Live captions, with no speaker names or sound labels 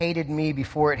hated me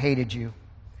before it hated you.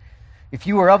 If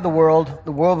you were of the world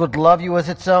would love you as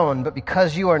its own, but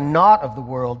because you are not of the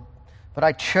world, but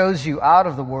I chose you out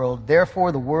of the world,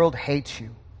 therefore the world hates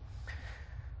you.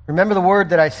 Remember the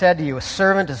word that I said to you, a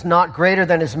servant is not greater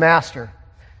than his master.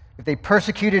 If they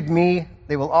persecuted me,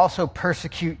 they will also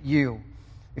persecute you.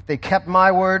 If they kept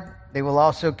my word, they will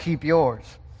also keep yours.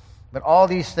 But all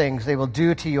these things they will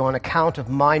do to you on account of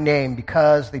my name,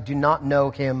 because they do not know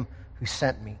him who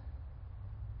sent me.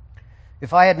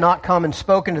 If I had not come and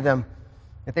spoken to them,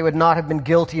 that they would not have been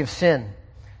guilty of sin.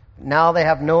 But now they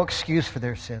have no excuse for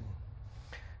their sin.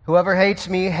 Whoever hates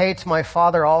me hates my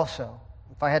Father also.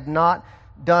 If I had not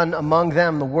done among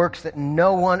them the works that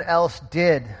no one else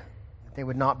did, they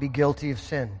would not be guilty of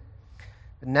sin.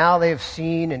 But now they have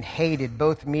seen and hated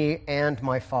both me and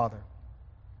my Father.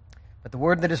 But the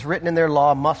word that is written in their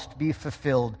law must be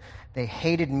fulfilled. They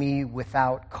hated me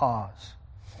without cause.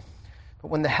 But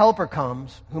when the Helper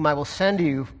comes, whom I will send to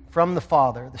you from the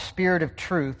Father, the Spirit of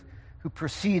truth, who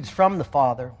proceeds from the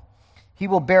Father, he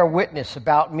will bear witness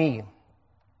about me.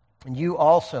 And you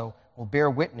also will bear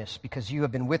witness, because you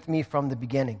have been with me from the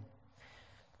beginning.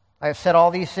 I have said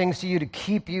all these things to you to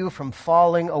keep you from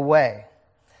falling away.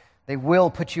 They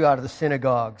will put you out of the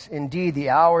synagogues. Indeed, the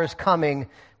hour is coming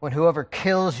when whoever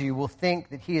kills you will think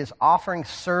that he is offering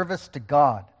service to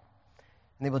God.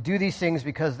 And they will do these things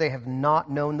because they have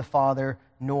not known the Father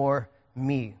nor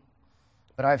me.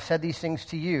 But I have said these things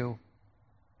to you,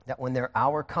 that when their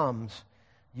hour comes,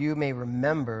 you may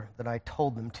remember that I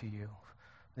told them to you.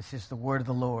 This is the word of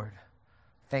the Lord.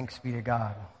 Thanks be to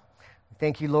God.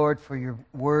 Thank you, Lord, for your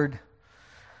word.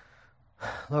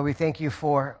 Lord, we thank you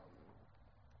for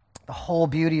the whole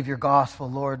beauty of your gospel,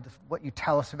 Lord, what you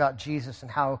tell us about Jesus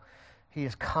and how he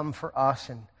has come for us.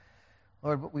 And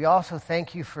Lord, but we also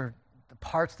thank you for the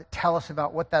parts that tell us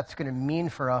about what that's going to mean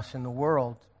for us in the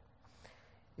world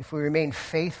if we remain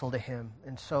faithful to him.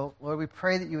 And so, Lord, we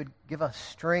pray that you would give us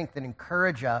strength and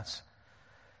encourage us.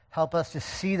 Help us to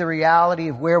see the reality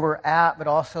of where we're at, but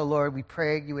also, Lord, we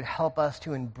pray you would help us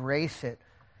to embrace it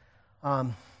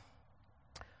for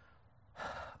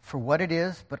what it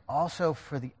is, but also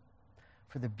for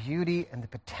the beauty and the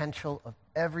potential of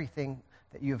everything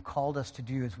that you have called us to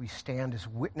do as we stand as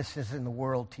witnesses in the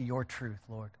world to your truth,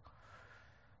 Lord.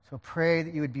 So pray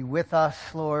that you would be with us,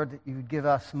 Lord, that you would give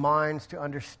us minds to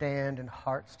understand and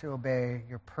hearts to obey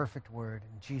your perfect word.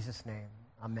 In Jesus' name,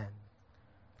 amen.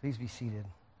 Please be seated.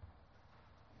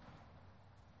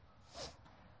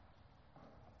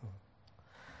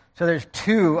 So there's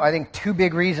two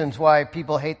big reasons why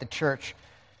people hate the church,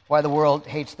 why the world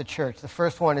hates the church. The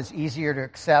first one is easier to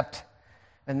accept,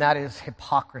 and that is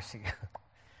hypocrisy.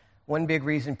 One big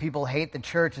reason people hate the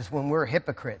church is when we're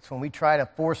hypocrites, when we try to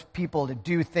force people to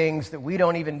do things that we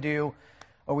don't even do,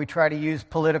 or we try to use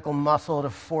political muscle to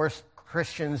force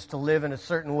Christians to live in a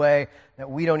certain way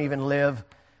that we don't even live,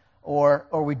 or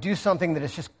we do something that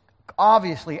is just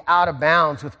obviously out of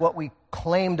bounds with what we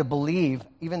claim to believe,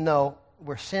 even though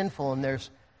we're sinful, and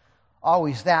there's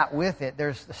always that with it.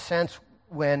 There's the sense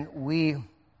when we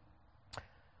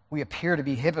appear to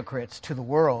be hypocrites to the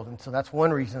world, and so that's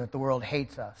one reason that the world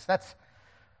hates us. It's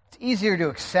easier to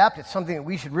accept. It's something that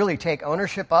we should really take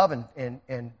ownership of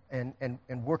and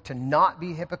work to not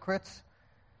be hypocrites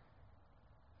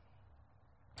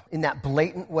in that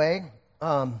blatant way.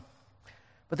 But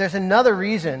there's another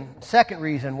reason, second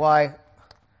reason, why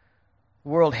the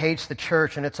world hates the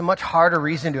church, and it's a much harder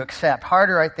reason to accept.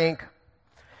 Harder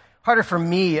for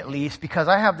me at least, because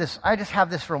I just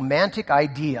have this romantic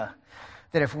idea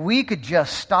that if we could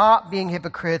just stop being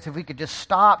hypocrites, if we could just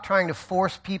stop trying to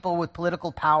force people with political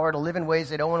power to live in ways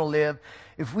they don't want to live,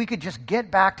 if we could just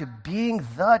get back to being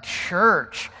the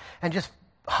church and just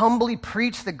humbly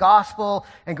preach the gospel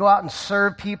and go out and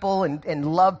serve people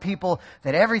and love people,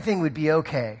 that everything would be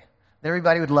okay. That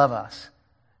everybody would love us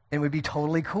and would be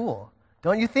totally cool.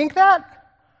 Don't you think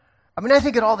that? I mean, I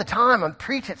think it all the time. I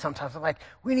preach it sometimes. I'm like,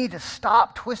 we need to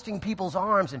stop twisting people's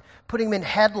arms and putting them in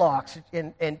headlocks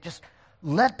and just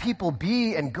let people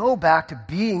be and go back to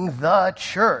being the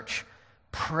church,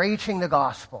 preaching the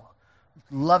gospel,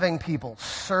 loving people,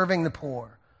 serving the poor.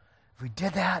 If we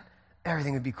did that,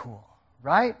 everything would be cool,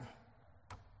 right?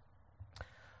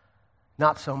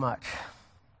 Not so much.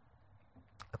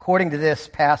 According to this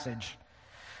passage,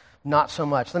 not so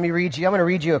much. I'm going to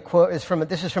read you a quote.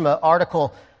 This is from an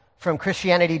article from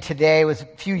Christianity Today. It was a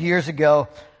few years ago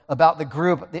about the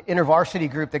InterVarsity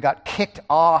group that got kicked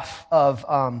off of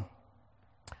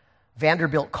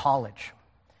Vanderbilt College.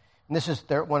 And this is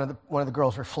one of the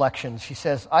girls' reflections. She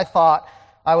says, "I thought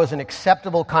I was an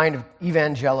acceptable kind of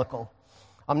evangelical.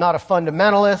 I'm not a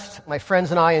fundamentalist. My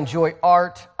friends and I enjoy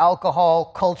art, alcohol,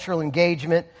 cultural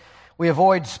engagement. We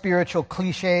avoid spiritual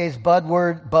cliches,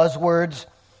 buzzwords.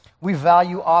 We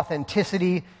value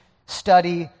authenticity,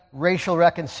 study, racial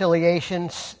reconciliation,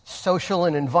 social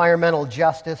and environmental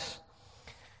justice.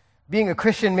 Being a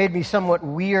Christian made me somewhat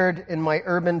weird in my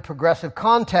urban progressive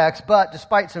context, but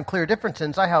despite some clear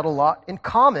differences, I had a lot in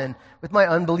common with my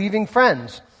unbelieving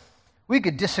friends. We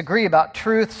could disagree about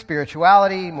truth,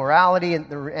 spirituality, morality,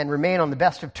 and remain on the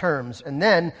best of terms. And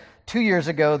then, 2 years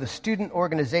ago, the student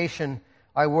organization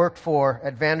I worked for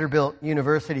at Vanderbilt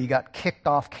University got kicked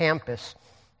off campus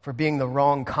for being the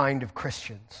wrong kind of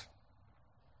Christians.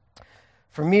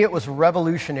 For me, it was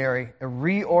revolutionary, a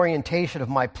reorientation of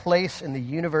my place in the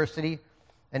university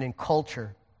and in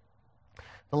culture.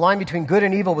 The line between good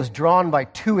and evil was drawn by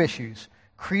two issues: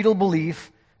 creedal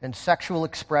belief and sexual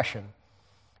expression.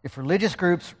 If religious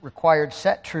groups required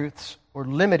set truths or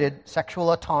limited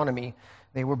sexual autonomy,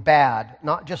 they were bad,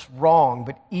 not just wrong,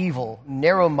 but evil,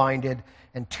 narrow-minded,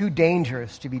 and too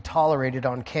dangerous to be tolerated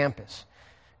on campus.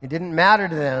 It didn't matter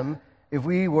to them if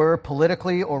we were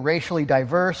politically or racially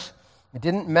diverse. It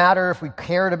didn't matter if we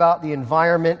cared about the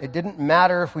environment. It didn't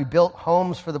matter if we built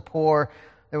homes for the poor.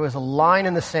 There was a line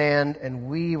in the sand, and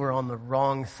we were on the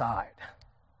wrong side.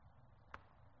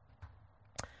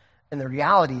 And the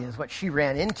reality is what she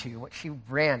ran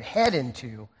head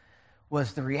into,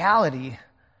 was the reality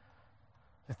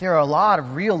that there are a lot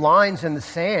of real lines in the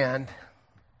sand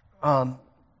that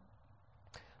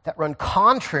run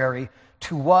contrary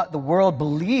to what the world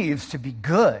believes to be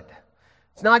good.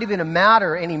 It's not even a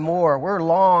matter anymore.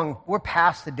 We're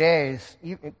past the days,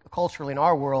 culturally in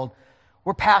our world,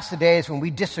 we're past the days when we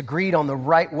disagreed on the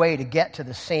right way to get to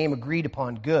the same agreed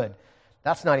upon good.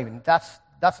 That's not even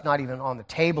on the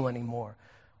table anymore.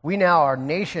 We now are a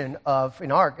nation of,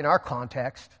 in our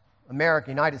context,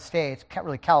 America, United States,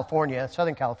 really California,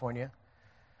 Southern California,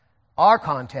 our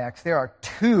context, there are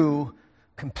two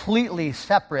completely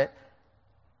separate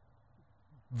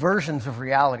versions of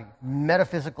reality,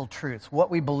 metaphysical truths,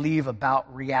 what we believe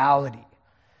about reality.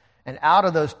 And out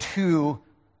of those two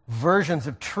versions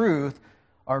of truth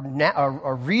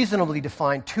are reasonably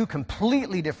defined two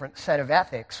completely different set of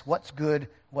ethics: what's good,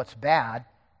 what's bad,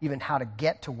 even how to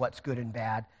get to what's good and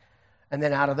bad. And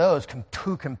then out of those come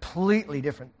two completely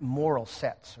different moral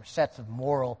sets, or sets of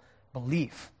moral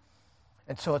belief.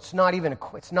 And so it's not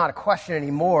a question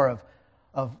anymore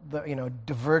of the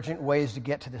divergent ways to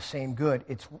get to the same good.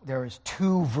 There is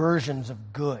two versions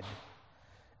of good,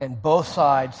 and both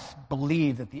sides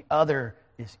believe that the other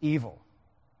is evil.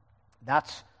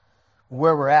 That's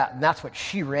where we're at, and that's what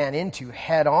she ran into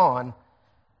head on,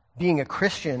 being a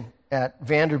Christian at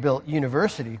Vanderbilt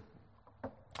University.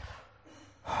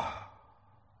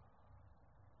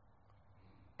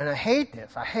 And I hate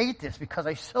this. I hate this because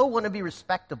I so want to be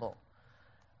respectable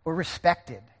or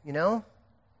respected,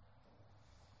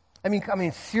 I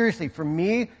mean, seriously, for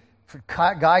me, for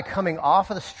a guy coming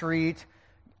off of the street,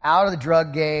 out of the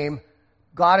drug game,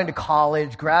 got into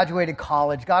college, graduated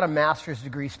college, got a master's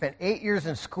degree, spent 8 years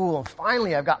in school, and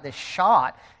finally I've got this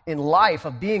shot in life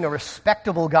of being a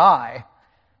respectable guy,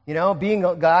 being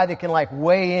a guy that can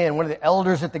weigh in, one of the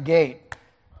elders at the gate,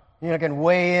 can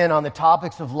weigh in on the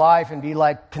topics of life and be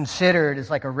considered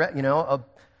as a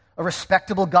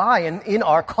respectable guy in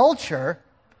our culture.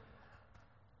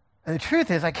 And the truth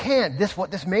is, I can't.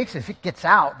 What this makes, if it gets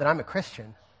out that I'm a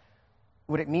Christian,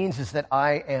 what it means is that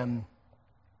I'm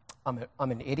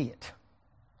an idiot.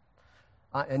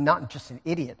 And not just an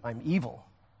idiot, I'm evil.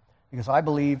 Because I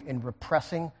believe in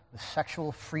repressing the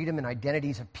sexual freedom and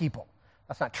identities of people.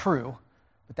 That's not true,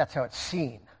 but that's how it's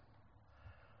seen.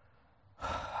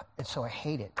 And so I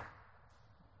hate it.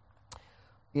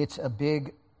 It's a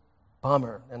big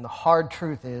bummer. And the hard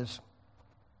truth is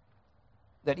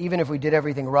that even if we did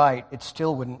everything right, it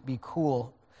still wouldn't be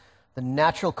cool. The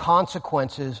natural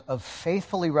consequences of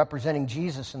faithfully representing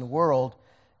Jesus in the world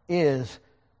is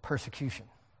persecution.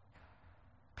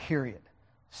 Period.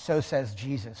 So says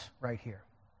Jesus right here.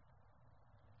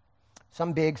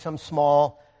 Some big, some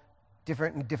small,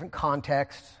 different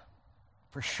contexts,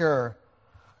 for sure.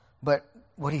 But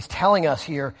what he's telling us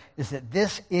here is that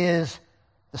this is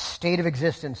the state of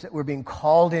existence that we're being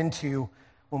called into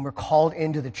when we're called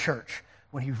into the church.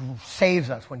 When he saves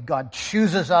us, when God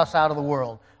chooses us out of the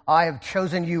world. I have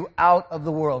chosen you out of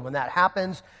the world. When that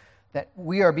happens, that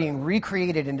we are being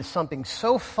recreated into something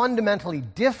so fundamentally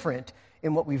different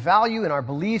in what we value in our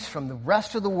beliefs from the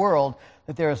rest of the world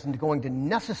that there is going to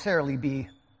necessarily be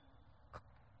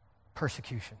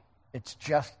persecution. It's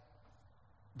just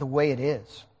the way it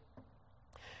is.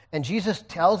 And Jesus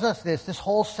tells us this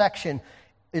whole section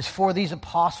is for these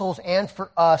apostles and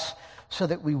for us so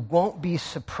that we won't be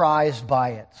surprised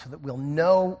by it, so that we'll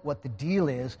know what the deal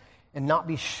is and not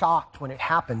be shocked when it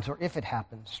happens or if it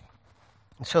happens.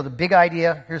 And so the big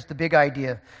idea, here's the big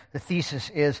idea, the thesis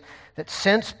is that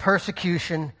since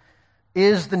persecution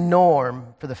is the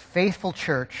norm for the faithful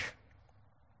church,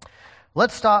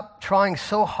 let's stop trying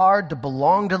so hard to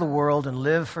belong to the world and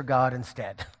live for God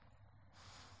instead.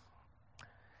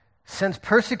 Since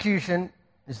persecution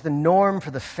is the norm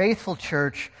for the faithful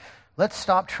church, let's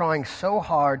stop trying so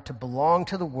hard to belong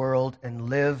to the world and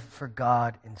live for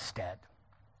God instead.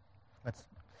 Let's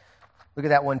look at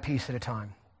that one piece at a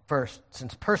time. First,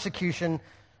 since persecution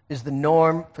is the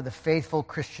norm for the faithful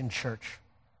Christian church.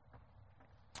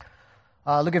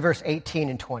 Look at verse 18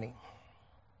 and 20.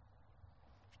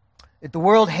 If the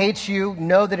world hates you,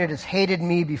 know that it has hated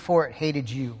me before it hated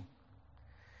you.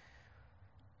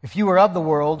 If you were of the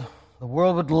world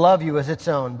would love you as its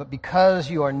own. But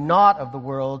because you are not of the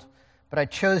world, but I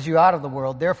chose you out of the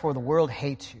world, therefore the world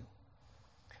hates you.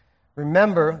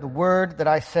 Remember the word that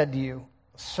I said to you,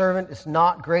 a servant is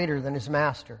not greater than his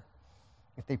master.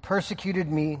 If they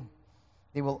persecuted me,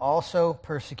 they will also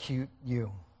persecute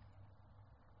you.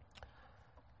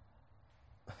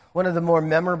 One of the more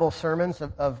memorable sermons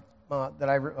one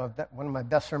of my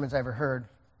best sermons I ever heard,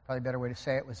 probably a better way to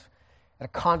say it, was at a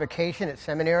convocation at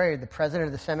seminary. The president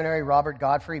of the seminary, Robert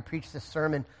Godfrey, preached this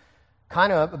sermon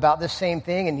kind of about this same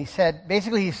thing, and he said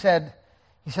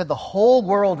the whole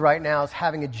world right now is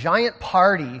having a giant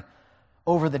party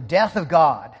over the death of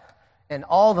God and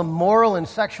all the moral and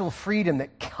sexual freedom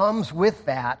that comes with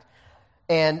that,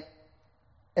 and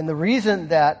the reason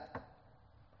that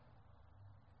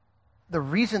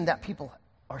people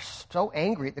are so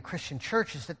angry at the Christian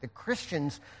church is that the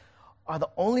Christians are the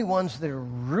only ones that are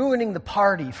ruining the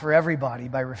party for everybody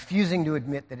by refusing to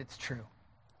admit that it's true.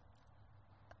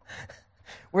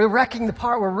 We're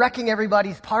wrecking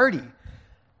everybody's party.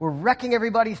 We're wrecking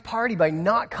everybody's party by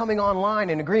not coming online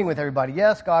and agreeing with everybody.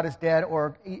 Yes, God is dead,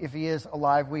 or if he is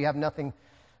alive, we have nothing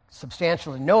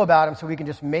substantial to know about him, so we can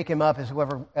just make him up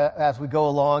as we go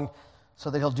along so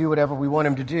that he'll do whatever we want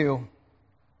him to do.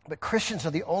 But Christians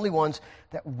are the only ones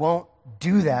that won't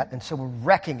do that, and so we're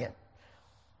wrecking it.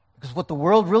 Because what the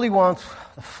world really wants,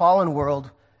 the fallen world,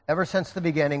 ever since the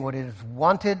beginning, what it has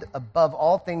wanted above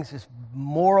all things is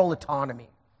moral autonomy.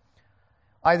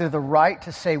 Either the right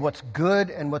to say what's good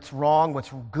and what's wrong,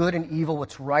 what's good and evil,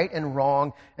 what's right and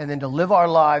wrong, and then to live our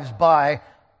lives by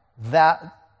that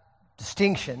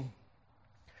distinction,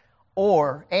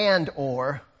 or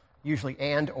usually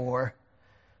to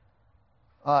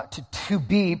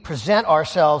present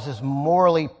ourselves as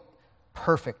morally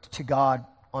perfect to God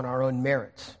on our own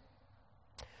merits.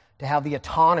 To have the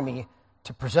autonomy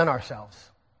to present ourselves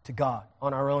to God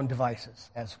on our own devices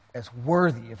as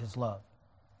worthy of his love.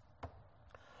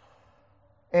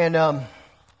 And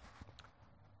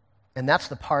that's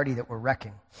the party that we're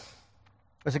wrecking.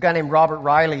 There's a guy named Robert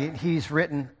Riley. He's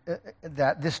written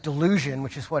that this delusion,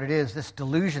 which is what it is, this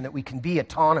delusion that we can be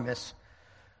autonomous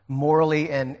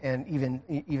morally and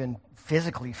even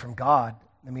physically from God.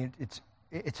 I mean,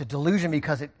 it's a delusion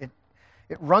because it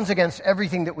runs against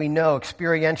everything that we know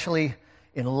experientially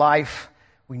in life.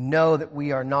 We know that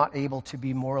we are not able to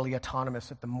be morally autonomous,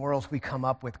 that the morals we come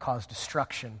up with cause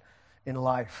destruction in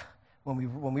life.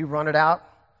 When we run it out,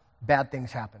 bad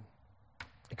things happen.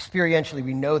 Experientially,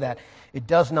 we know that. It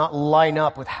does not line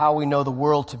up with how we know the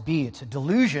world to be. It's a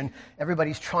delusion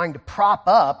everybody's trying to prop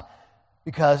up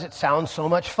because it sounds so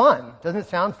much fun. Doesn't it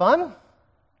sound fun?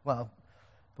 Well,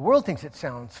 the world thinks it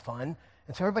sounds fun,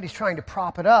 and so everybody's trying to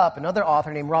prop it up. Another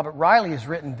author named Robert Riley has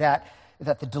written that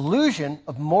the delusion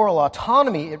of moral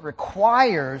autonomy, it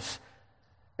requires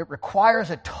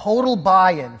a total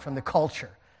buy-in from the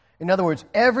culture. In other words,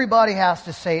 everybody has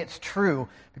to say it's true,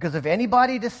 because if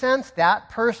anybody dissents, that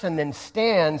person then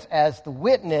stands as the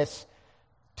witness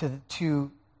to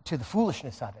the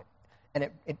foolishness of it. And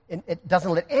it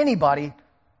doesn't let anybody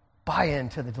buy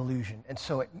into the delusion. And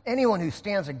so anyone who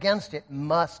stands against it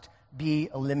must be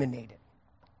eliminated.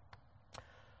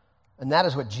 And that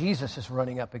is what Jesus is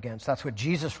running up against. That's what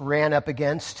Jesus ran up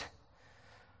against.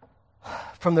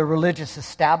 From the religious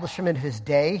establishment of his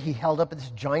day, he held up this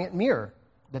giant mirror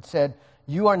that said,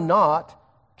 "You are not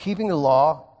keeping the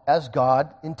law as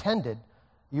God intended.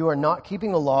 You are not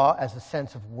keeping the law as a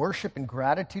sense of worship and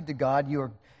gratitude to God. You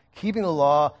are keeping the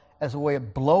law as a way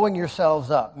of blowing yourselves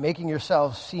up, making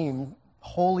yourselves seem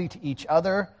holy to each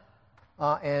other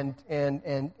and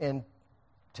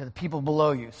to the people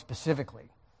below you specifically.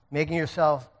 Making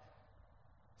yourself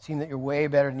seem that you're way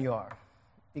better than you are."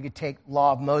 You could take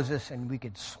Law of Moses and we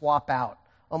could swap out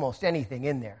almost anything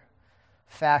in there.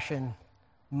 Fashion,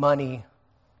 money,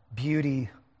 beauty,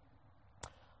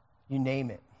 you name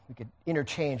it. We could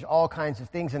interchange all kinds of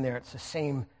things in there. It's the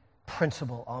same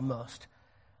principle almost.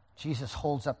 Jesus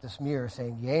holds up this mirror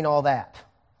saying, you ain't all that.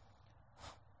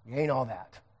 You ain't all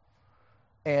that.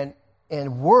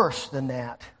 And worse than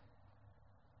that,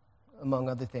 among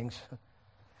other things,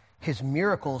 his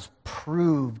miracles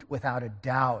proved without a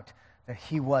doubt that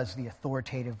he was the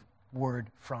authoritative word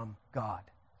from God.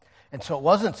 And so it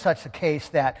wasn't such a case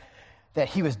that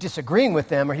he was disagreeing with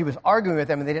them or he was arguing with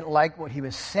them and they didn't like what he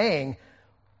was saying.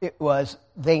 It was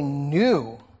they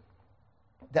knew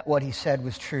that what he said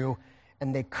was true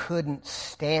and they couldn't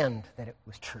stand that it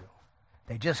was true.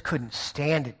 They just couldn't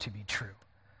stand it to be true.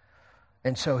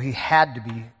 And so he had to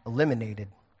be eliminated.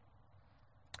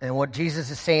 And what Jesus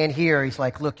is saying here, he's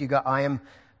like, look, I am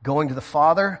going to the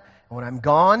Father, and when I'm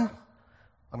gone,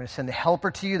 I'm going to send the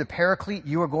Helper to you, the Paraclete.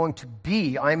 You are going to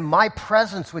be, my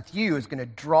presence with you is going to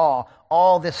draw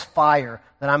all this fire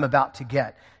that I'm about to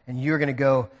get. And you're going to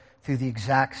go through the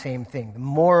exact same thing. The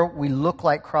more we look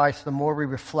like Christ, the more we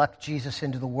reflect Jesus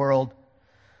into the world,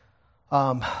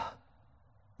 the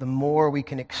more we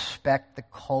can expect the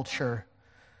culture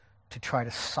to try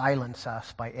to silence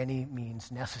us by any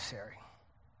means necessary.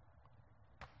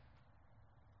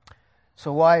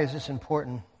 So why is this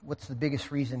important? What's the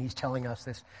biggest reason he's telling us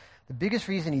this? The biggest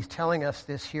reason he's telling us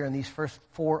this here in these first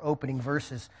 4 opening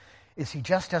verses is he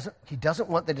doesn't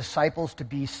want the disciples to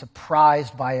be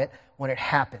surprised by it when it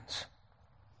happens.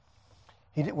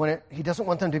 He doesn't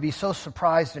want them to be so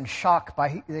surprised and shocked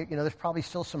by, there's probably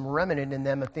still some remnant in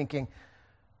them of thinking,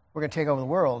 we're going to take over the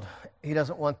world. He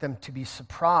doesn't want them to be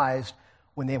surprised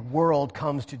when the world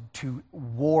comes to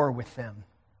war with them.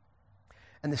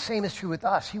 And the same is true with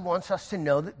us. He wants us to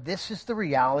know that this is the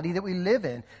reality that we live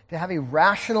in, to have a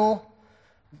rational,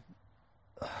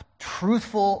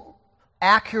 truthful,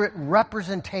 accurate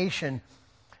representation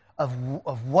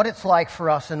of what it's like for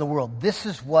us in the world. This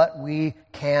is what we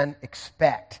can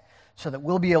expect so that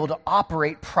we'll be able to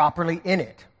operate properly in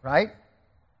it, right?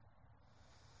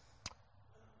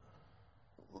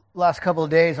 Last couple of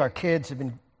days, our kids have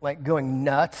been going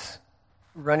nuts,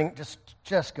 running,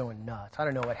 just going nuts. I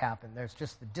don't know what happened. There's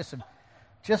just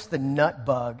the nut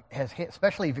bug has hit,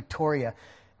 especially Victoria,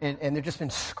 and they've just been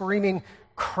screaming,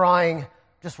 crying,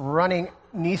 just running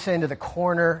Nisa into the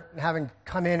corner, and having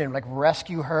come in and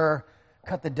rescue her,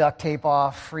 cut the duct tape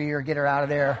off, free her, get her out of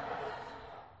there.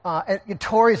 And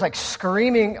Tori's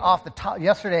screaming off the top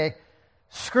yesterday.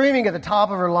 Screaming at the top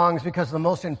of her lungs because the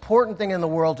most important thing in the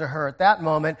world to her at that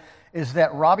moment is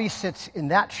that Robbie sits in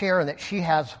that chair and that she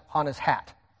has Hannah's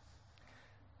hat.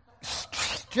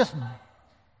 Just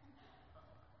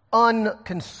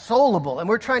unconsolable. And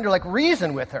we're trying to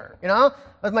reason with her,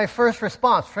 That's my first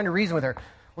response, trying to reason with her.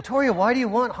 Well, Toria, why do you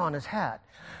want Hannah's hat?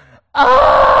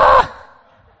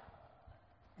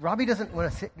 Robbie doesn't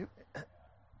want to sit.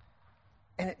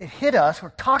 And it hit us.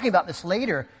 We're talking about this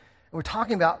later. We're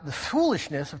talking about the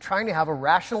foolishness of trying to have a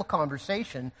rational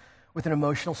conversation with an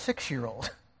emotional 6-year-old.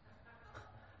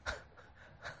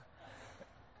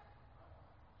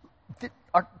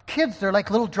 Our kids, they're like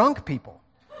little drunk people.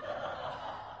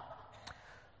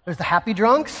 There's the happy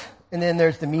drunks, and then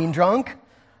there's the mean drunk, and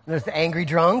there's the angry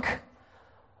drunk.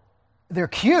 They're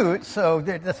cute, so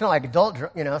that's not like adult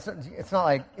drunk, It's not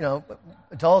like,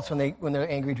 adults when they're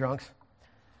angry drunks.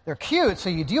 They're cute, so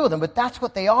you deal with them, but that's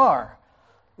what they are.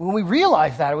 When we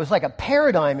realized that, it was like a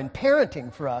paradigm in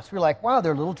parenting for us. We were like, wow,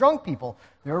 they're little drunk people.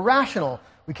 They're irrational.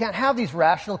 We can't have these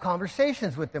rational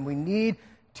conversations with them. We need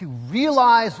to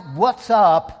realize what's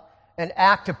up and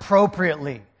act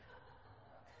appropriately.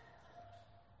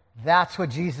 That's what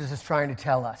Jesus is trying to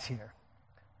tell us here.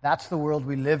 That's the world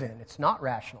we live in. It's not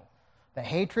rational. The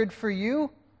hatred for you,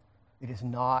 it is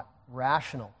not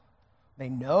rational. They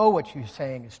know what you're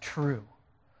saying is true.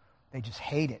 They just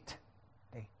hate it.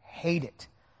 They hate it.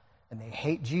 And they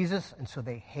hate Jesus, and so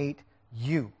they hate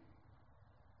you.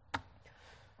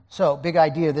 So, big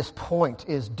idea of this point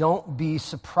is don't be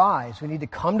surprised. We need to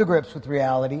come to grips with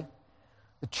reality.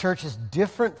 The church is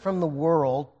different from the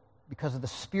world because of the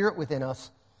Spirit within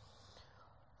us.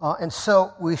 And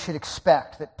so we should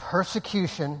expect that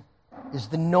persecution is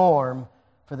the norm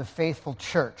for the faithful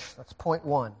church. That's point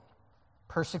 1.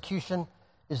 Persecution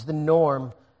is the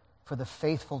norm for the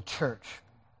faithful church.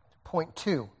 Point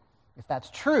 2. If that's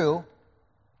true,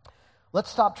 let's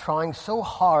stop trying so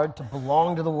hard to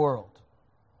belong to the world.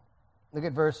 Look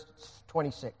at verse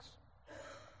 26.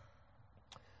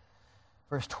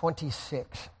 Verse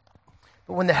 26.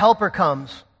 But when the Helper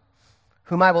comes,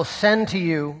 whom I will send to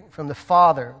you from the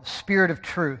Father, the Spirit of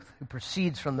truth, who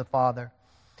proceeds from the Father,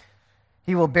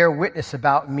 he will bear witness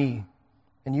about me.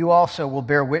 and you also will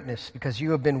bear witness, because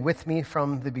you have been with me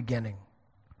from the beginning.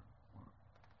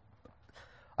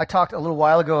 I talked a little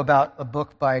while ago about a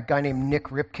book by a guy named Nick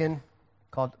Ripken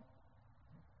called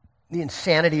The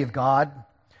Insanity of God.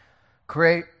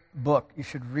 Great book. You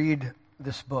should read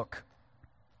this book.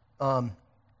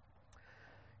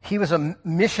 He was a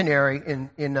missionary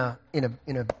in a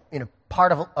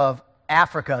part of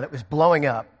Africa that was blowing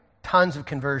up, tons of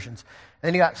conversions. And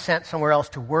then he got sent somewhere else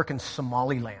to work in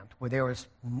Somaliland, where there was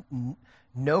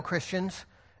no Christians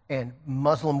and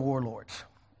Muslim warlords.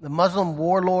 The Muslim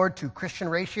warlord to Christian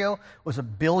ratio was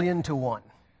 1 billion to 1,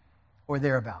 or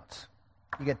thereabouts.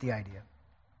 You get the idea.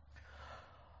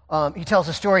 He tells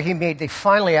a story he made. They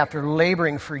finally, after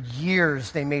laboring for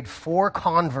years, they made 4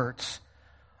 converts.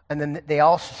 And then they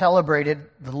all celebrated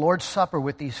the Lord's Supper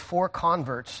with these 4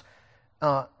 converts.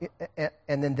 And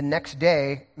then the next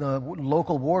day, the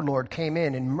local warlord came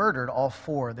in and murdered all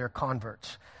 4 of their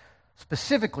converts.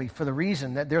 Specifically for the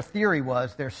reason that their theory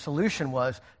was, their solution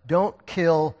was, don't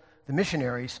kill the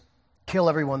missionaries, kill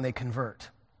everyone they convert.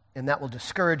 And that will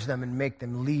discourage them and make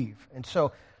them leave. And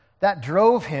so that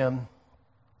drove him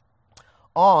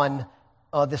on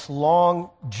this long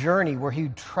journey where he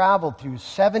traveled through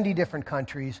 70 different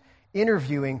countries,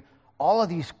 interviewing all of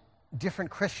these different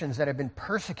Christians that have been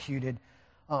persecuted,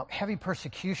 heavy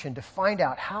persecution, to find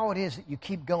out how it is that you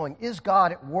keep going. Is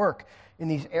God at work in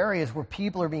these areas where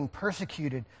people are being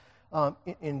persecuted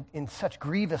in such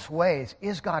grievous ways?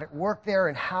 Is God at work there,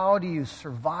 and how do you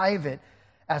survive it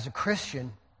as a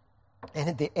Christian? And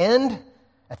at the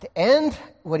end,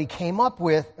 what he came up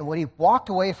with and what he walked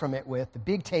away from it with, the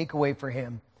big takeaway for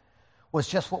him, was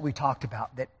just what we talked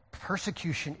about, that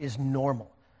persecution is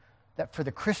normal. That for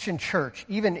the Christian church,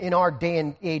 even in our day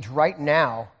and age right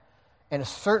now, and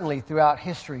certainly throughout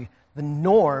history, the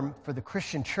norm for the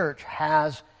Christian church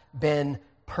has been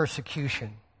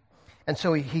persecution. And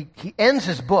so he ends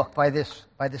his book by this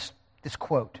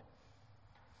quote.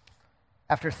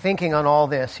 After thinking on all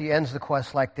this, he ends the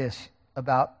quest like this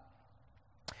about,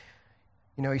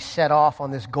 he set off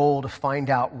on this goal to find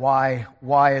out why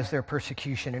is there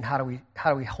persecution, and how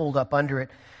do we hold up under it.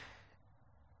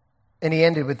 And he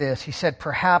ended with this. He said,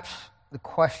 perhaps the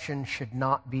question should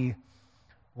not be,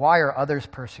 why are others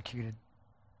persecuted?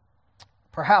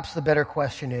 Perhaps the better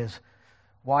question is,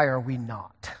 why are we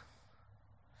not?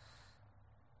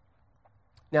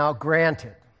 Now,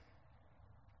 granted,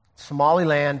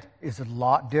 Somaliland is a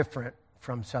lot different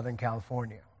from Southern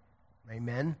California.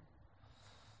 Amen?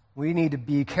 We need to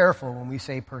be careful when we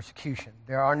say persecution.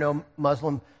 There are no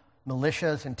Muslim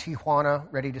militias in Tijuana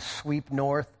ready to sweep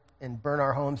north and burn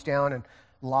our homes down and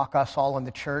lock us all in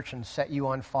the church and set you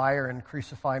on fire and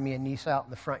crucify me and Nisa out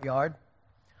in the front yard.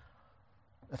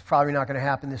 That's probably not going to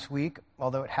happen this week,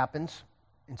 although it happens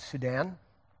in Sudan.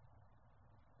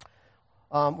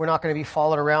 We're not going to be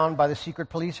followed around by the secret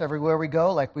police everywhere we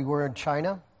go like we were in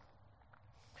China.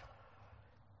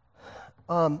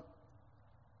 But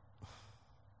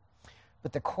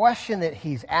the question that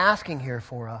he's asking here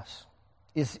for us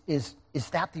is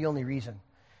that the only reason?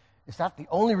 Is that the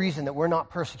only reason that we're not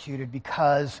persecuted,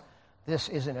 because this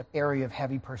is an area of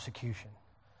heavy persecution?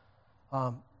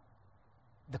 The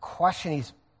question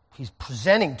he's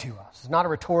presenting to us is not a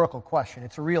rhetorical question.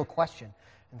 It's a real question.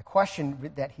 And the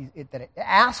question that it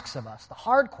asks of us, the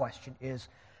hard question, is,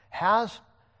 has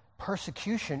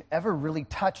persecution ever really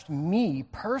touched me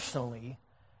personally?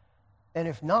 And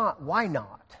if not, why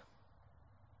not?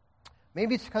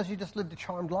 Maybe it's because you just lived a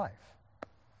charmed life.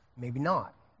 Maybe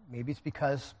not. Maybe it's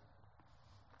because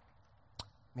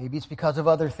of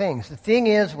other things. The thing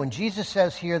is, when Jesus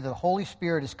says here the Holy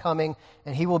Spirit is coming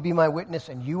and he will be my witness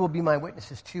and you will be my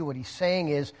witnesses too, what he's saying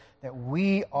is that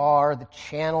we are the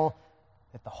channel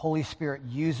that the Holy Spirit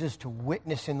uses to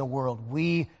witness in the world.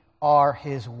 We are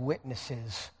his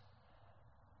witnesses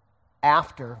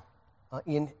after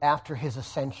his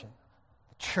ascension.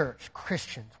 The church,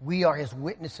 Christians, we are his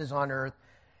witnesses on earth.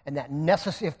 And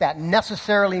if that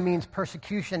necessarily means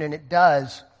persecution, and it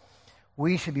does,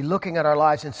 we should be looking at our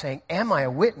lives and saying, am I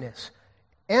a witness?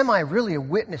 Am I really a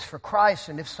witness for Christ?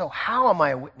 And if so, how am I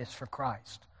a witness for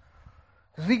Christ?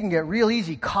 Because we can get real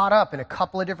easy caught up in a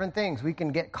couple of different things. We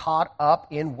can get caught up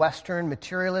in Western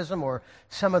materialism or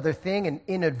some other thing and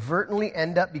inadvertently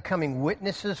end up becoming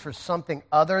witnesses for something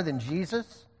other than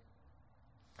Jesus.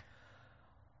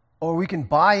 Or we can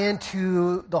buy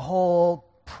into the whole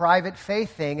private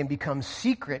faith thing and become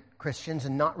secret Christians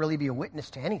and not really be a witness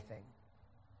to anything.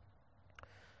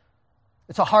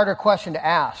 It's a harder question to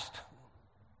ask.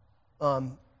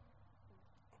 It's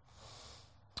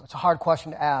a hard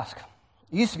question to ask.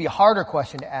 It used to be a harder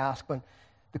question to ask when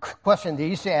The question they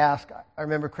used to ask, I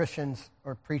remember Christians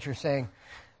or preachers saying,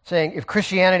 if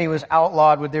Christianity was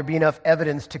outlawed, would there be enough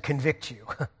evidence to convict you?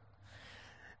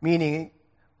 Meaning,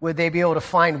 would they be able to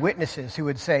find witnesses who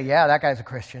would say, yeah, that guy's a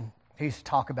Christian. He used to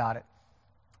talk about it.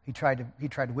 He tried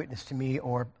to witness to me,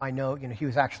 or I know, he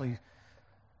was actually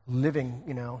living,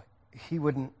 he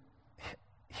wouldn't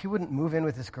move in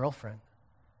with his girlfriend.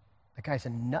 That guy's a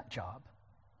nut job.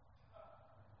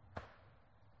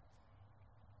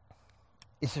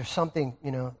 Is there something,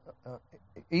 it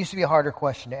used to be a harder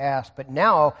question to ask, but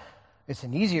now it's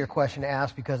an easier question to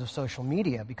ask because of social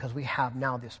media, because we have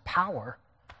now this power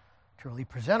to really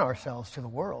present ourselves to the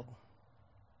world.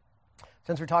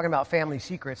 Since we're talking about family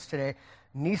secrets today,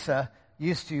 Nisa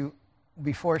used to,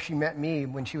 before she met me,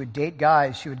 when she would date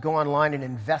guys, she would go online and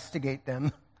investigate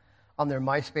them on their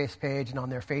MySpace page and on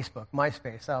their Facebook.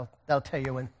 MySpace, that'll tell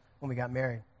you when we got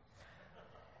married.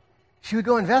 She would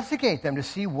go investigate them to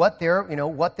see what they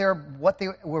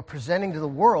were presenting to the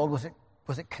world. Was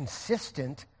it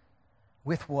consistent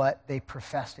with what they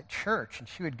professed at church? And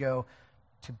she would go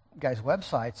to guys'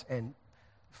 websites and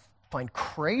find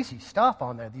crazy stuff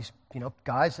on there. These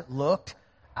guys that looked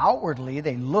outwardly,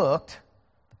 they looked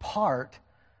the part,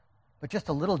 but just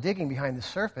a little digging behind the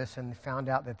surface, and found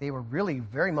out that they were really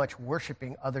very much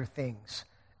worshiping other things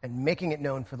and making it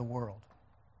known for the world.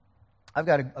 I've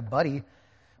got a buddy,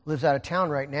 lives out of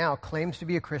town right now, claims to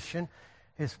be a Christian.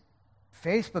 His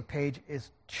Facebook page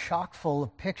is chock full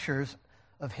of pictures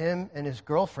of him and his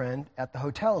girlfriend at the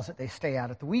hotels that they stay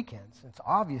at the weekends. It's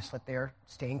obvious that they're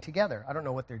staying together. I don't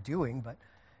know what they're doing, but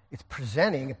it's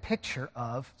presenting a picture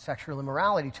of sexual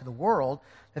immorality to the world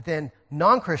that then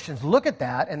non-Christians look at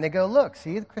that and they go, look,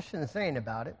 see, the Christian is saying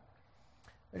about it.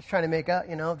 They're just trying to make out,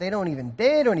 they don't even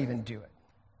do it.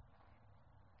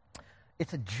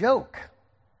 It's a joke.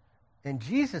 And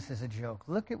Jesus is a joke.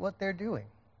 Look at what they're doing.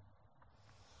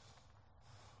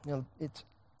 What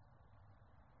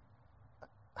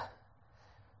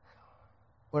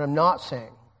I am not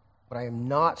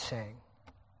saying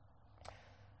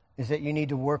is that you need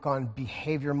to work on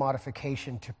behavior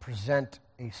modification to present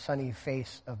a sunny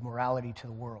face of morality to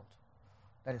the world.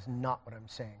 That is not what I'm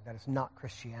saying. That is not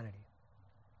Christianity.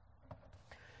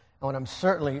 And I'm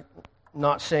certainly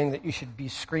not saying that you should be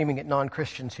screaming at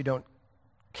non-Christians who don't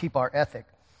keep our ethic.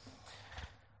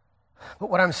 But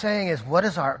what I'm saying is,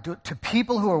 to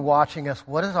people who are watching us,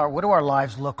 what do our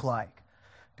lives look like?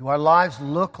 Do our lives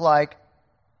look like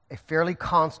a fairly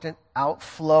constant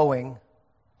outflowing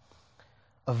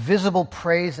of visible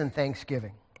praise and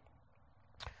thanksgiving?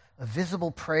 A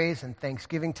visible praise and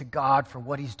thanksgiving to God for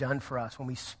what He's done for us. When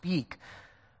we speak,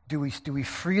 do we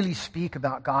freely speak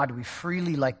about God? Do we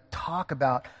freely talk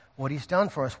about what He's done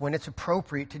for us when it's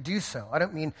appropriate to do so? I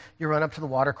don't mean you run up to the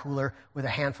water cooler with a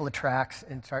handful of tracts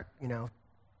and start, let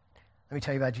me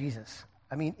tell you about Jesus.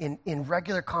 I mean, in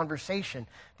regular conversation,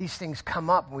 these things come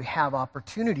up and we have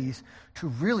opportunities to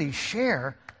really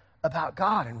share about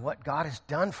God and what God has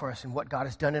done for us and what God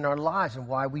has done in our lives and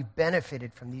why we've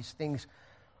benefited from these things.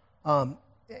 And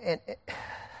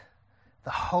the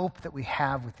hope that we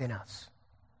have within us.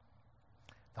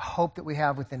 The hope that we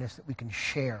have within us that we can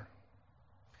share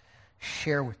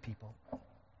with people.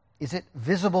 Is it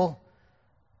visible?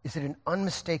 Is it an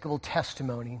unmistakable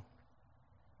testimony?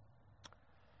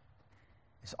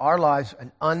 Is our lives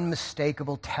an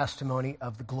unmistakable testimony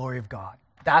of the glory of God?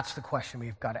 That's the question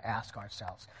we've got to ask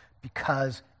ourselves,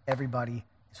 because everybody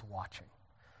is watching.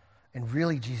 And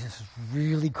really, Jesus has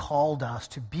really called us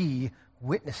to be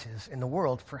witnesses in the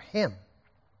world for Him.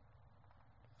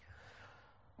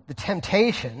 The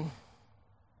temptation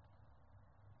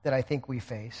that I think we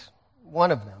face,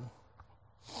 one of them,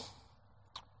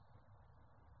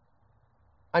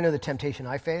 I know the temptation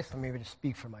I face. Let me just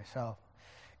speak for myself.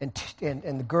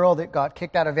 And the girl that got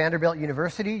kicked out of Vanderbilt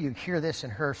University, you hear this in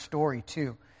her story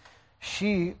too.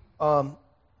 She and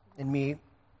me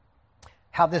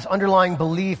have this underlying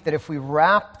belief that if we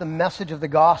wrap the message of the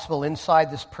gospel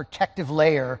inside this protective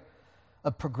layer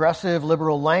of progressive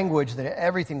liberal language, that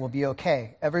everything will be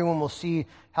okay. Everyone will see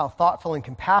how thoughtful and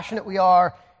compassionate we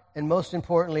are, and most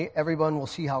importantly, everyone will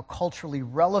see how culturally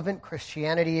relevant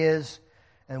Christianity is,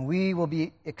 and we will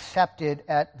be accepted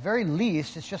at very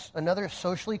least. It's just another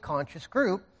socially conscious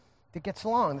group that gets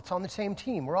along, that's on the same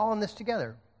team. We're all in this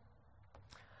together.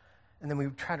 And then we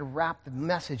try to wrap the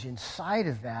message inside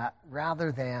of that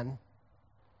rather than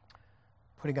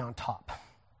putting it on top.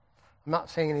 I'm not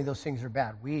saying any of those things are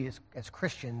bad. We, as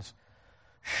Christians,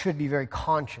 should be very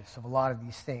conscious of a lot of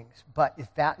these things. But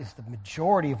if that is the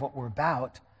majority of what we're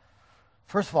about,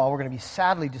 first of all, we're going to be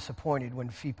sadly disappointed when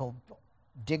people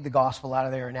dig the gospel out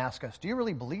of there and ask us, do you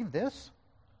really believe this?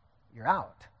 You're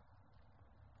out.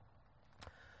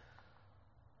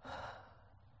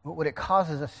 But what it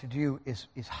causes us to do is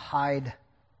hide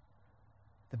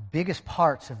the biggest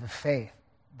parts of the faith,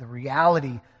 the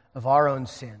reality of our own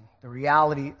sin, the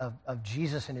reality of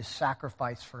Jesus and his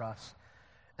sacrifice for us,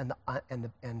 and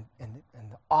the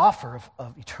offer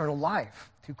of eternal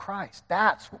life through Christ.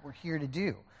 That's what we're here to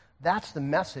do. That's the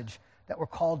message that we're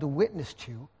called to witness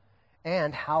to,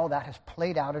 and how that has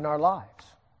played out in our lives.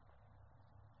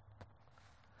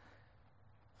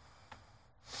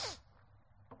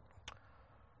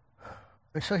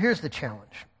 And so here's the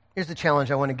challenge. Here's the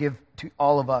challenge I want to give to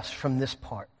all of us from this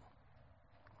part.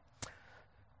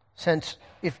 Since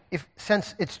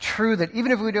it's true that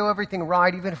even if we do everything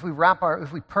right, even if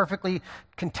we perfectly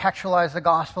contextualize the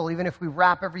gospel, even if we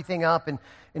wrap everything up in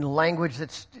language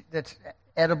that's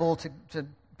edible to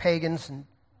pagans and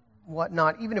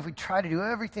whatnot, even if we try to do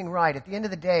everything right, at the end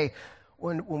of the day,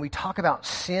 when we talk about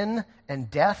sin and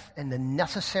death and the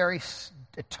necessary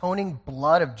atoning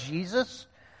blood of Jesus,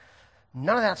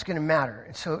 none of that's going to matter.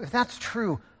 And so if that's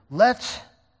true, let's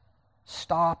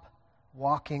stop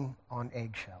walking on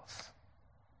eggshells.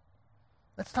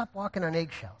 Let's stop walking on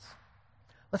eggshells.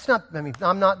 This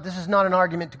is not an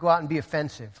argument to go out and be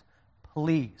offensive.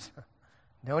 Please,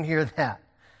 don't hear that.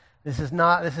 This is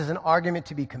an argument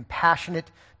to be compassionate,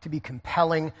 to be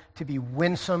compelling, to be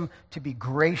winsome, to be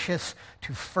gracious,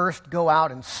 to first go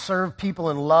out and serve people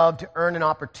in love, to earn an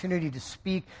opportunity to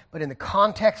speak. But in the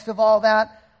context of all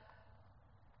that,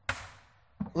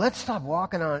 let's stop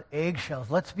walking on eggshells.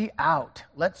 Let's be out.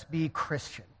 Let's be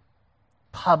Christian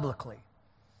publicly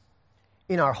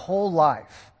in our whole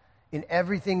life, in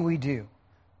everything we do.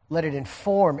 Let it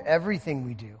inform everything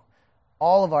we do,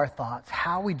 all of our thoughts,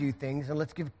 how we do things, and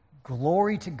let's give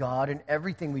glory to God in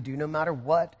everything we do, no matter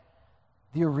what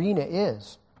the arena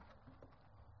is.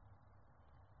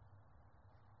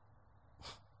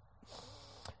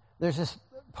 There's this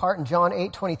part in John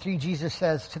 8:23, Jesus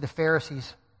says to the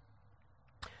Pharisees,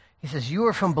 he says, "You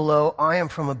are from below, I am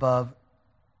from above.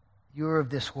 You are of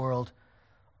this world,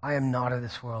 I am not of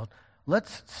this world."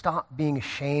 Let's stop being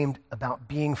ashamed about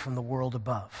being from the world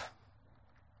above.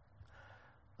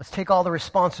 Let's take all the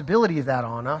responsibility of that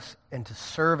on us and to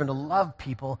serve and to love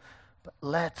people, but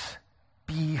let's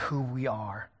be who we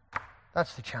are.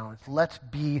 That's the challenge. Let's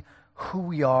be who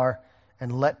we are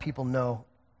and let people know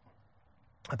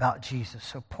about Jesus.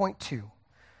 So point 2,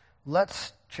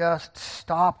 let's just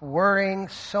stop worrying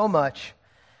so much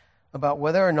about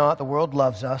whether or not the world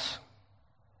loves us.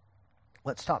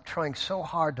 Let's stop trying so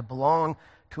hard to belong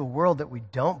to a world that we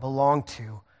don't belong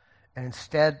to. And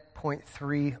instead, point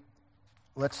 3,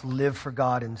 let's live for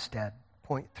God instead.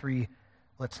 Point 3,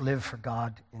 let's live for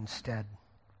God instead.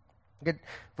 Look at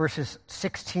verses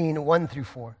 16, 1 through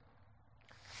 4.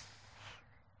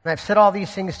 "And I've said all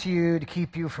these things to you to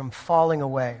keep you from falling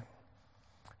away.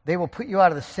 They will put you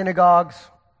out of the synagogues.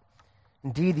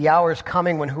 Indeed, the hour is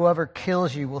coming when whoever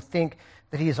kills you will think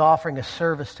that he is offering a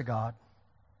service to God.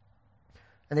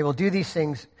 And they will do these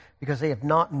things because they have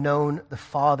not known the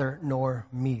Father nor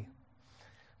me.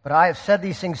 But I have said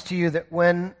these things to you that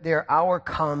when their hour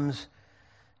comes,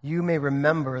 you may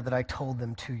remember that I told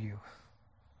them to you."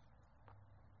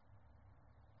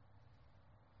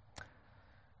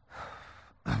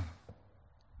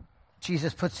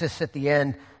 Jesus puts this at the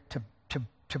end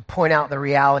to point out the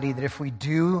reality that if we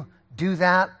do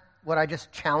that, what I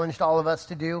just challenged all of us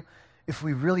to do, if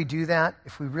we really do that,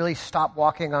 if we really stop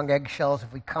walking on eggshells,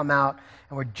 if we come out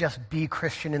and we're just be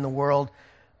Christian in the world,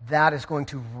 that is going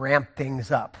to ramp things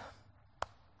up.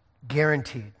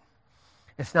 Guaranteed.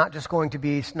 It's not just going to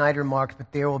be Snyder marked,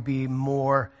 but there will be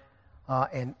more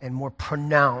and more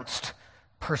pronounced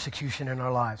persecution in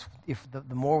our lives. If the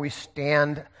more we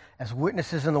stand as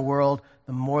witnesses in the world,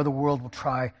 the more the world will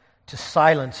try to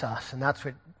silence us. And that's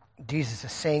what Jesus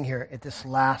is saying here at this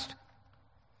last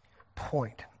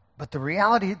point. But the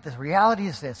reality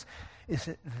is this, is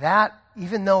that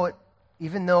even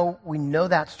though we know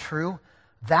that's true,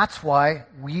 that's why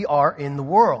we are in the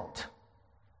world.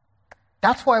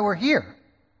 That's why we're here.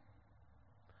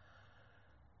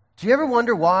 Do you ever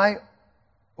wonder why,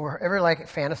 or ever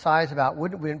fantasize about,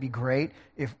 wouldn't it be great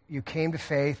if you came to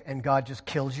faith and God just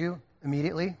killed you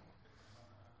immediately?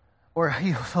 Or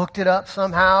you hooked it up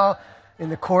somehow in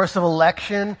the course of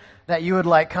election that you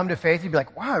would come to faith. You'd be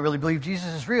like, wow, I really believe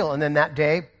Jesus is real. And then that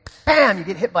day, bam, you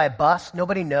get hit by a bus.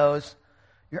 Nobody knows.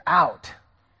 You're out.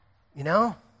 You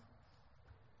know?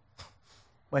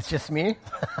 Well, it's just me.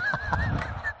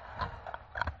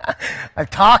 I've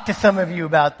talked to some of you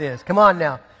about this. Come on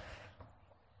now.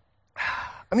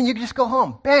 I mean, you can just go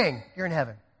home. Bang, you're in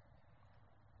heaven.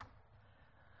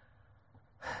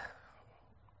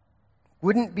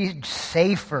 Wouldn't it be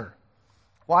safer?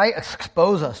 Why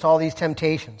expose us to all these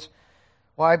temptations?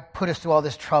 Why put us through all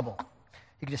this trouble?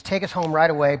 He could just take us home right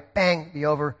away, bang, be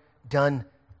over, done.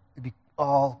 It'd be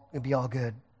all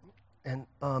good. And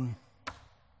the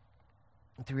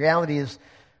reality is,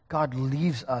 God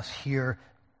leaves us here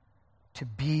to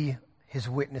be his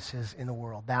witnesses in the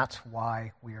world. That's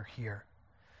why we are here.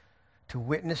 To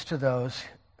witness to those.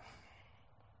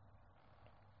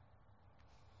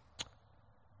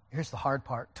 Here's the hard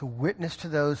part. To witness to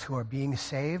those who are being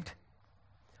saved.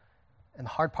 And the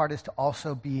hard part is to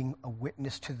also being a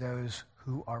witness to those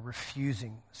who are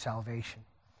refusing salvation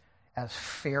as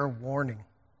fair warning.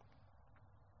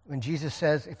 When Jesus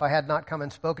says, if I had not come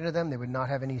and spoken to them, they would not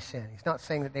have any sin. He's not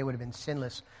saying that they would have been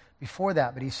sinless before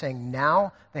that, but he's saying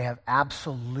now they have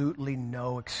absolutely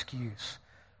no excuse.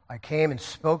 I came and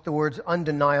spoke the words,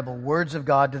 undeniable words of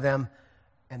God to them,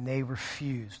 and they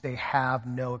refused. They have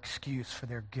no excuse for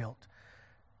their guilt.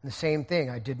 And the same thing,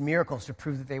 I did miracles to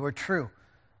prove that they were true,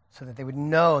 so that they would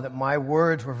know that my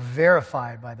words were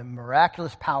verified by the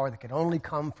miraculous power that could only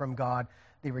come from God.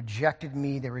 They rejected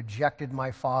me. They rejected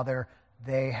my Father.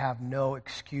 They have no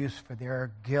excuse for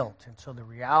their guilt. And so the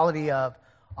reality of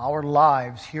our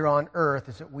lives here on earth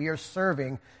is that we are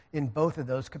serving in both of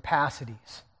those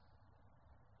capacities.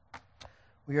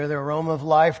 We are the aroma of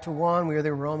life to one. We are the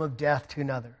aroma of death to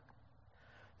another.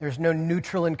 There's no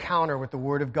neutral encounter with the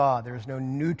Word of God. There is no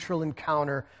neutral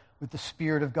encounter with the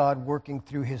Spirit of God working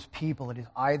through his people. It is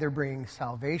either bringing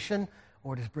salvation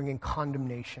or it is bringing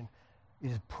condemnation. It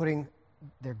is putting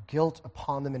their guilt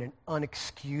upon them in an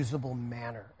unexcusable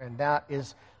manner. And that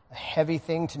is a heavy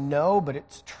thing to know, but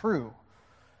it's true.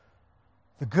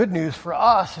 The good news for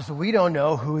us is that we don't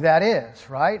know who that is,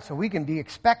 right? So we can be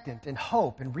expectant and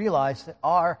hope and realize that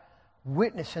our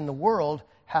witness in the world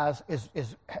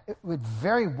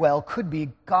very well could be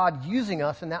God using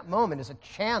us in that moment as a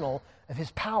channel of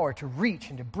his power to reach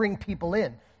and to bring people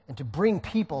in and to bring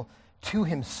people to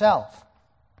himself.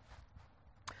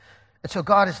 And so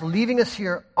God is leaving us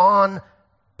here on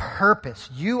purpose.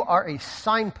 You are a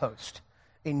signpost,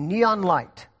 a neon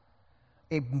light,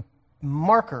 a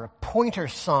marker, a pointer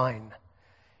sign.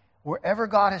 Wherever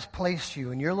God has placed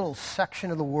you in your little section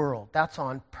of the world, that's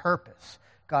on purpose.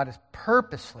 God has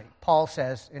purposely, Paul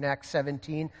says in Acts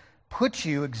 17, put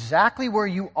you exactly where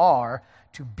you are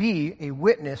to be a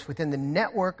witness within the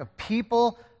network of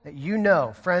people that you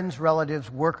know, friends,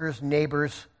 relatives, workers,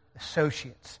 neighbors,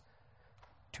 associates.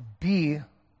 To be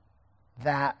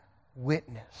that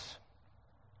witness.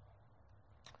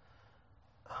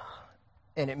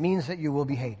 And it means that you will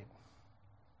be hated.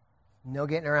 No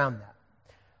getting around that.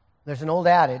 There's an old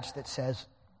adage that says,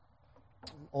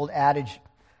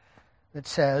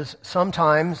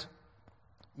 sometimes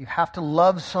you have to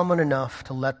love someone enough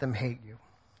to let them hate you.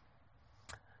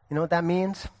 You know what that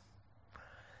means?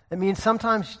 It means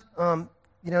sometimes, you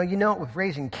know it with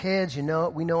raising kids. We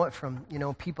know it from,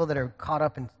 people that are caught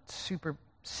up in super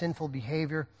sinful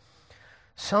behavior.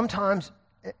 Sometimes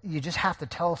you just have to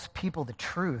tell people the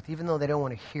truth, even though they don't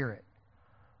want to hear it.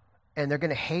 And they're going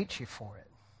to hate you for it.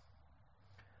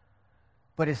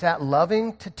 But is that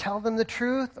loving to tell them the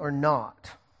truth or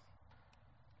not?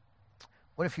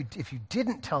 What if you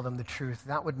didn't tell them the truth?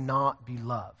 That would not be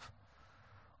love.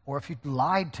 Or if you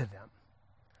lied to them.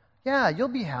 Yeah, you'll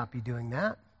be happy doing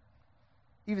that.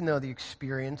 Even though the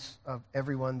experience of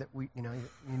everyone that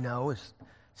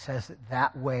says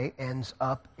that way ends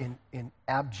up in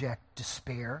abject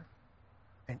despair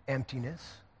and emptiness.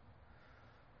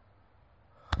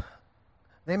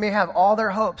 They may have all their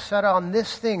hopes set on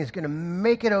this thing is going to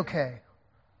make it okay.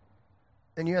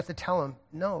 And you have to tell them,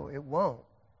 no, it won't.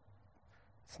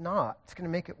 It's not. It's going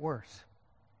to make it worse.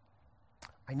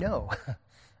 I know.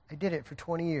 I did it for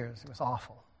 20 years. It was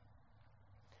awful.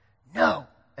 No.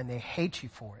 And they hate you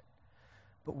for it.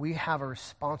 But we have a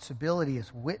responsibility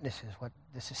as witnesses. What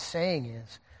this is saying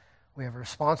is we have a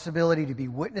responsibility to be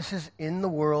witnesses in the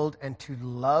world and to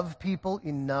love people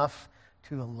enough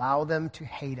to allow them to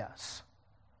hate us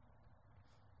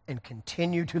and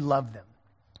continue to love them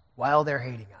while they're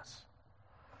hating us.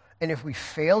 And if we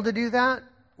fail to do that,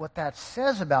 what that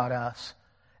says about us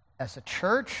as a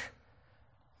church,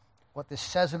 what this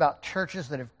says about churches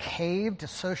that have caved to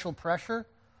social pressure,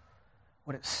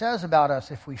 what it says about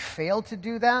us if we fail to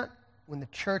do that, when the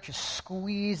church is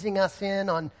squeezing us in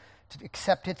to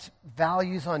accept its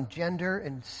values on gender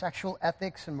and sexual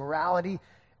ethics and morality,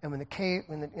 and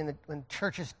when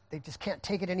churches, they just can't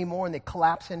take it anymore and they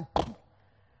collapse in.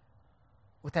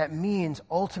 What that means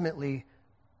ultimately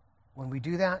when we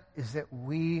do that is that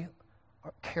we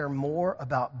care more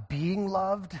about being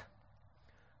loved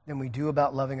than we do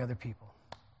about loving other people.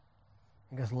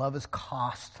 Because love is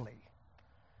costly.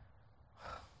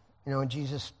 And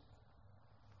Jesus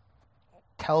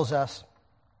tells us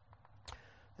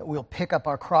that we'll pick up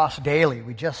our cross daily.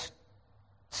 We just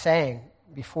sang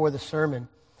before the sermon,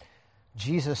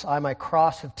 Jesus, I my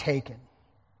cross have taken.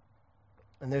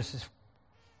 And there's this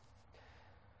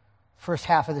first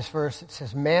half of this verse. It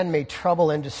says, man may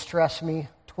trouble and distress me,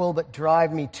 'twill but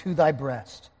drive me to thy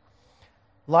breast.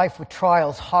 Life with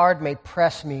trials hard may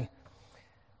press me.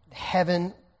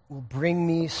 Heaven will bring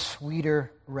me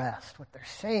sweeter rest. What they're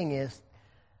saying is,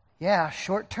 yeah,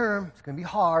 short term, it's going to be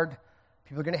hard.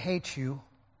 People are going to hate you.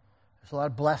 There's a lot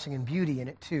of blessing and beauty in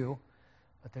it too.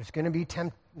 But there's going to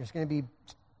be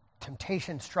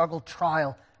temptation, struggle,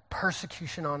 trial,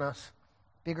 persecution on us,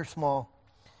 big or small.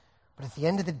 But at the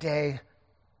end of the day,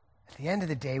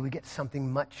 we get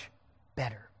something much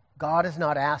better. God is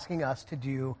not asking us to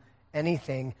do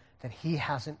anything that he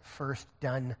hasn't first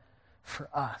done for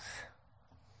us.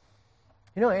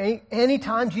 Any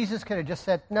time Jesus could have just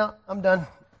said, no, I'm done.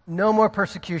 No more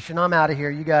persecution. I'm out of here.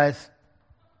 You guys,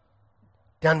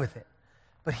 done with it.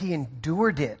 But he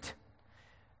endured it.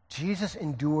 Jesus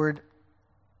endured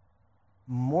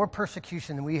more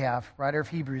persecution than we have. Writer of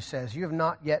Hebrews says, you have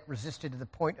not yet resisted to the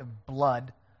point of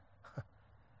blood.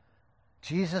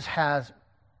 Jesus has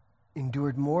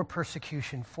endured more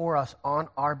persecution for us on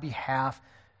our behalf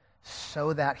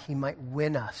so that he might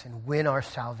win us and win our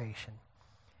salvation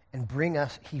and bring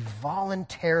us. He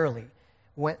voluntarily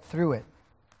went through it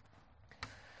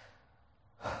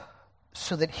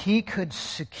so that he could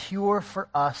secure for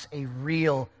us a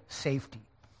real safety.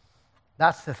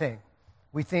 That's the thing.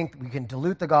 We think we can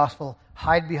dilute the gospel,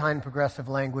 hide behind progressive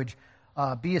language,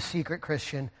 be a secret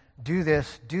Christian, do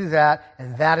this, do that,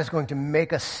 and that is going to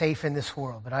make us safe in this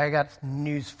world. But I got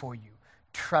news for you.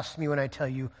 Trust me when I tell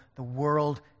you the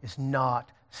world is not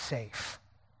safe.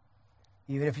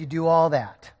 Even if you do all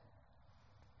that,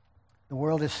 the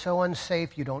world is so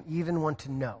unsafe you don't even want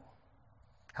to know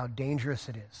how dangerous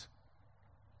it is.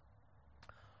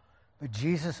 But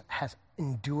Jesus has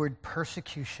endured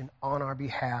persecution on our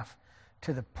behalf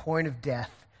to the point of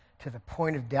death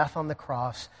on the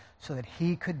cross, so that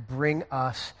he could bring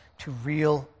us to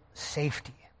real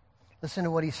safety. Listen to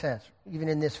what he says, even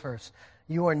in this verse.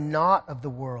 You are not of the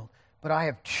world, but I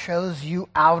have chose you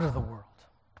out of the world.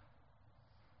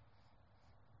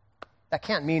 That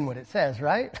can't mean what it says,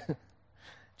 right?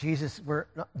 Jesus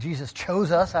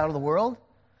chose us out of the world.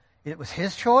 It was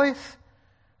his choice.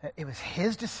 It was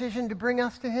his decision to bring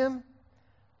us to him.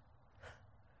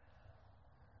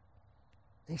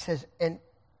 He says, and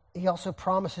he also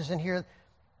promises in here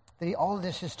that all of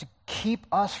this is to keep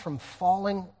us from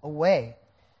falling away.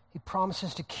 He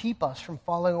promises to keep us from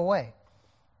falling away.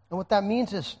 And what that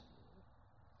means is,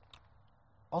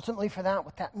 ultimately for that,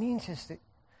 what that means is that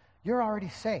you're already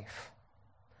safe.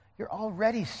 You're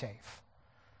already safe.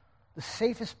 The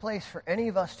safest place for any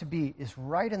of us to be is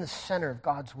right in the center of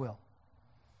God's will.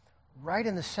 Right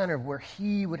in the center of where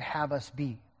he would have us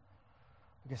be.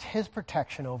 Because his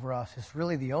protection over us is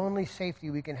really the only safety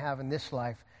we can have in this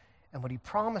life. And what he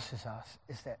promises us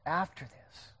is that after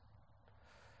this,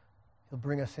 he'll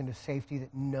bring us into safety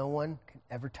that no one can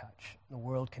ever touch. The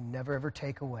world can never, ever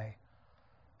take away.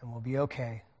 And we'll be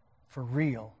okay for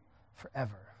real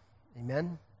forever.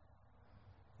 Amen?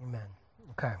 Amen.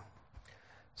 Okay.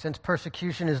 Since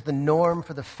persecution is the norm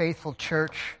for the faithful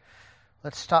church,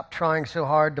 let's stop trying so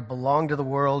hard to belong to the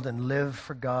world and live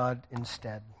for God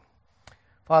instead.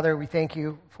 Father, we thank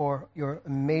you for your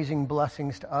amazing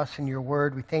blessings to us in your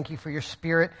word. We thank you for your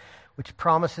Spirit, which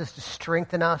promises to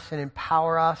strengthen us and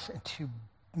empower us and to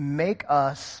make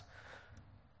us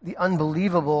the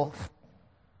unbelievable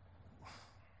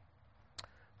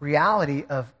reality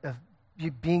of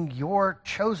you being your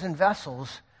chosen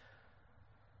vessels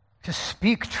to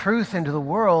speak truth into the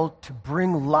world, to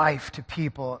bring life to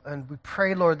people. And we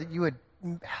pray, Lord, that you would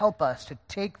help us to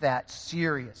take that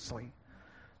seriously.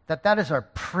 That is our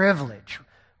privilege.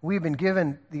 We've been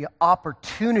given the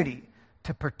opportunity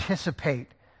to participate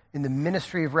in the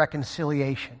ministry of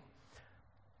reconciliation.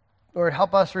 Lord,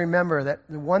 help us remember that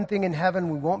the one thing in heaven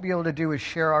we won't be able to do is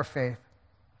share our faith,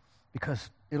 because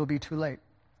it'll be too late.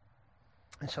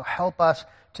 And so help us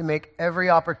to make every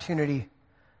opportunity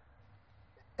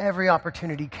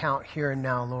count here and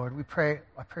now, Lord. I pray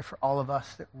for all of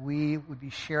us that we would be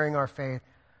sharing our faith,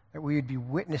 that we would be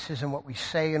witnesses in what we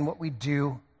say and what we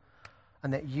do,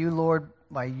 and that you, Lord,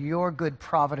 by your good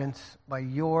providence, by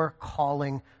your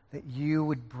calling, that you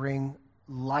would bring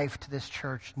life to this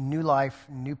church, new life,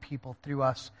 new people through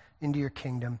us into your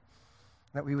kingdom,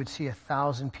 that we would see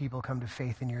 1,000 people come to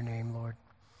faith in your name, Lord.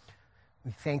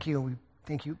 We thank you, and we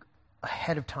thank you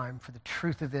ahead of time for the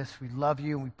truth of this. We love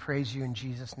you, and we praise you in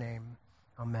Jesus' name.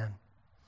 Amen.